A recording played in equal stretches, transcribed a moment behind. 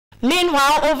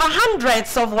Meanwhile, over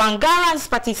hundreds of Wangarans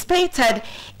participated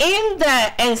in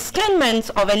the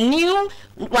enskinment of a new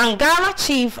Wangara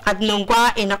chief at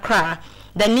Nungua in Accra.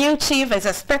 The new chief is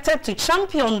expected to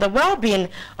champion the well-being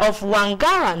of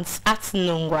Wangarans at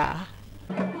Nungua.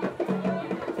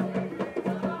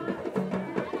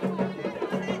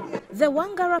 The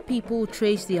Wangara people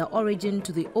trace their origin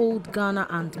to the old Ghana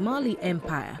and Mali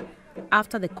Empire.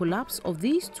 After the collapse of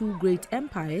these two great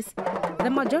empires, the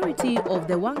majority of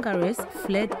the Wangaras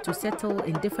fled to settle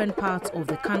in different parts of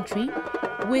the country,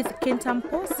 with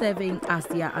Kintampo serving as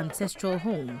their ancestral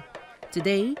home.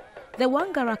 Today, the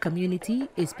Wangara community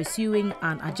is pursuing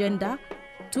an agenda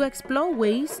to explore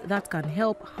ways that can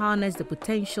help harness the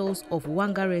potentials of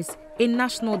Wangaras in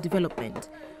national development.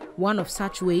 One of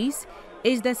such ways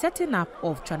is the setting up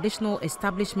of traditional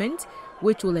establishments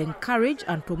which will encourage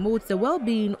and promote the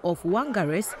well-being of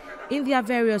Wangaras in their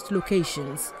various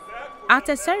locations. At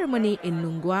a ceremony in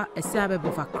Nungua, a suburb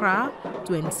of Accra,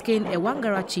 to enskin a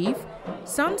Wangara chief,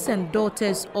 sons and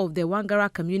daughters of the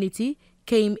Wangara community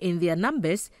came in their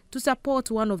numbers to support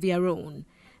one of their own.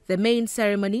 The main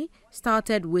ceremony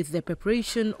started with the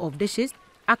preparation of dishes,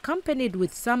 accompanied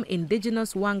with some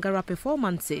indigenous Wangara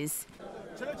performances.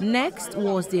 Next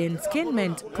was the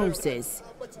enskinment process.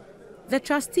 The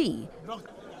trustee,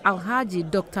 Alhaji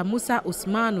Dr. Musa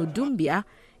Usmanu Dumbia,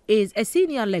 is a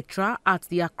senior lecturer at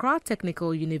the Accra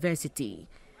Technical University.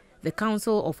 The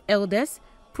Council of Elders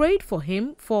prayed for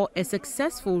him for a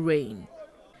successful reign.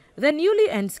 The newly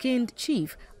enskinned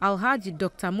chief, Alhaji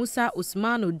Dr. Musa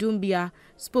Usmanu Dumbia,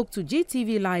 spoke to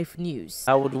GTV Live News.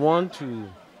 I would want to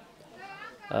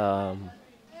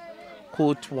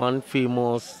quote one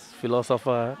famous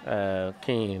philosopher,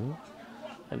 king,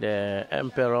 the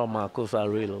Emperor Marcus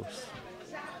Aurelius,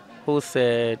 who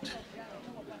said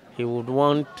he would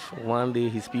want one day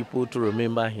his people to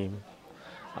remember him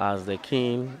as the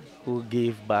king who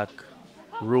gave back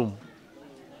Rome.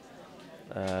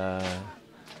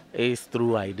 Is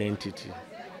through identity,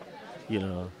 you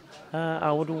know.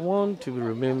 I would want to be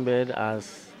remembered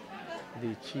as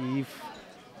the chief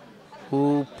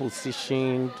who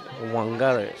positioned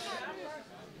Wangaras,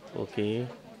 okay,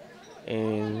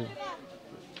 in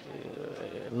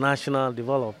national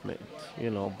development, you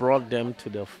know, brought them to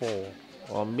the fore,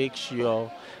 or make sure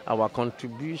our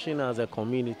contribution as a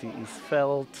community is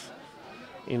felt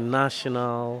in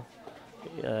national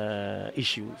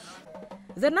issues.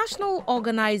 The national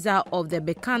organizer of the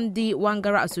Bekandi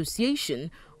Wangara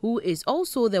Association, who is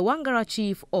also the Wangara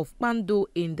chief of Pando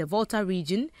in the Volta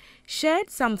region, shared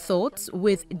some thoughts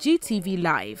with GTV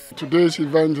Live. Today's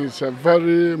event is a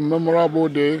very memorable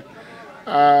day.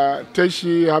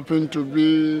 Teshi happened to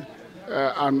be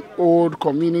an old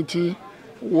community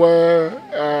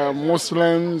where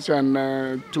Muslims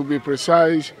and, to be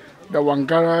precise, the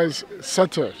Wangaras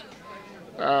settled.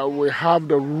 We have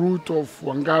the root of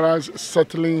Wangaras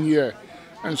settling here.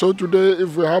 And so today,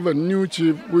 if we have a new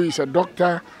chief who is a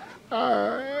doctor,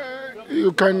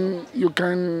 you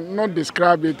can not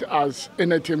describe it as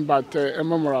anything but a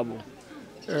memorable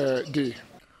day.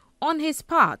 On his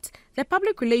part, the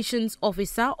public relations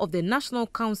officer of the National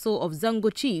Council of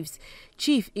Zango Chiefs,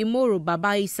 Chief Imoro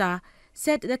Babaisa,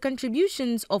 said the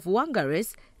contributions of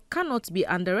Wangaras cannot be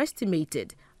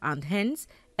underestimated, and hence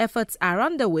efforts are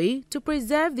underway to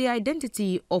preserve the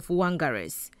identity of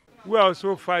Wangaras. We are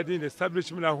also fighting the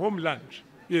establishment of homeland,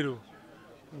 you know,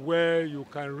 where you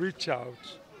can reach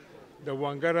out the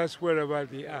Wangaras wherever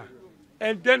they are.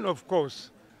 And then, of course,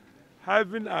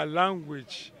 having a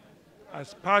language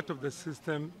as part of the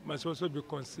system must also be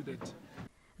considered.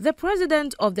 The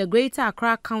president of the Greater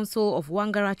Accra Council of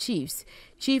Wangara Chiefs,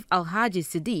 Chief Alhaji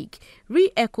Siddiq,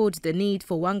 re-echoed the need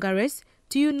for Wangaras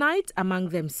to unite among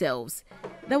themselves.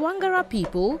 The Wangara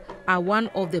people are one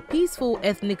of the peaceful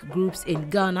ethnic groups in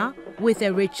Ghana with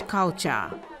a rich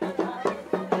culture.